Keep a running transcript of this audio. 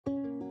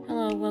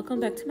Hello, welcome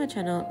back to my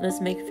channel. Let's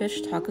make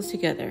fish tacos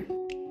together.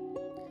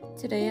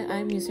 Today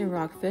I'm using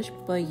rockfish,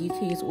 but you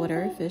can use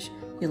whatever fish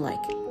you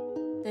like.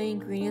 The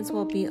ingredients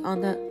will be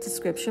on the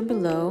description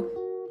below.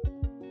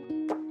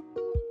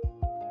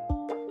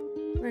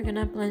 We're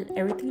gonna blend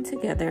everything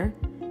together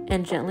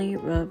and gently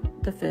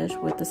rub the fish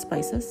with the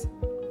spices.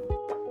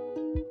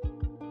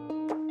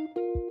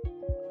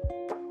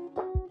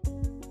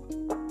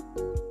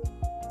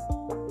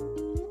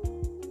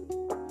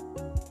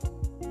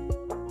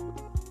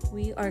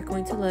 We are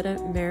going to let it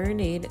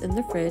marinate in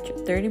the fridge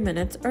 30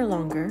 minutes or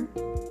longer.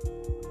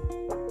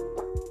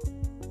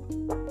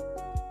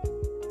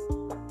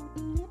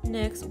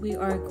 Next, we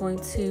are going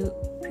to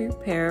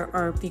prepare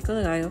our pico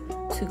de gallo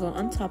to go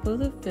on top of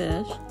the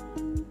fish.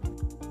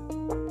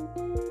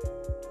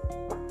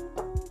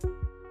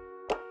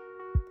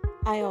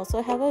 I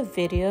also have a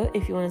video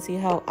if you want to see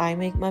how I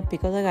make my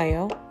pico de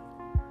gallo.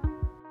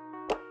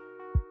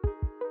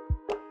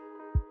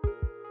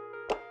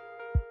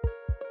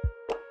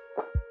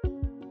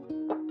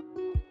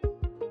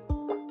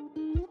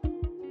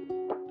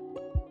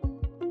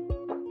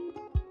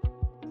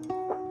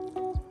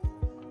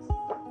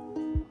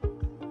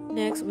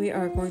 Next, we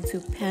are going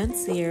to pan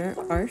sear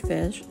our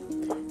fish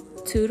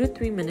 2 to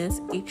 3 minutes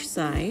each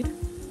side.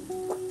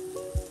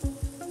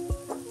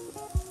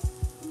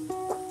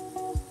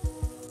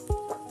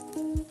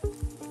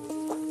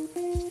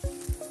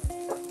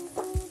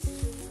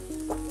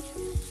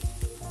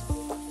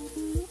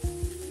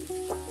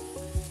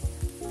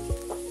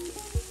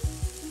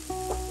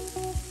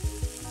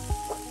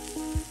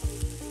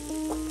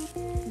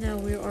 Now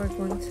we are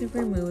going to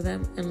remove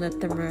them and let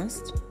them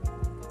rest.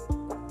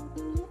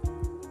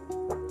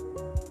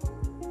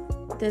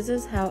 This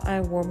is how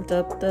I warmed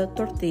up the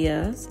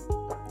tortillas.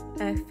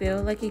 I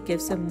feel like it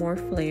gives them more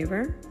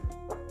flavor.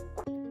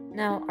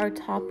 Now our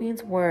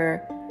toppings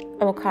were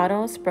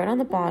avocado spread on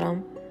the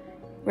bottom,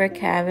 red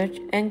cabbage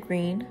and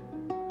green,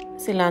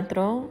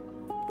 cilantro,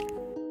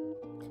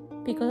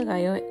 pico de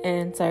gallo,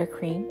 and sour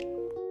cream.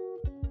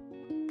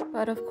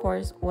 But of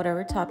course,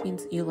 whatever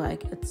toppings you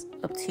like, it's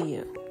up to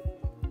you.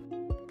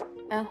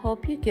 I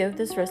hope you give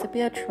this recipe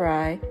a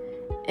try.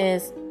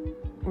 It's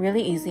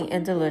really easy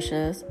and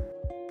delicious.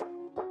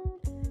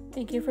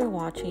 Thank you for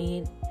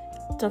watching.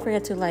 Don't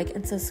forget to like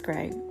and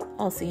subscribe.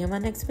 I'll see you in my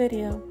next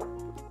video.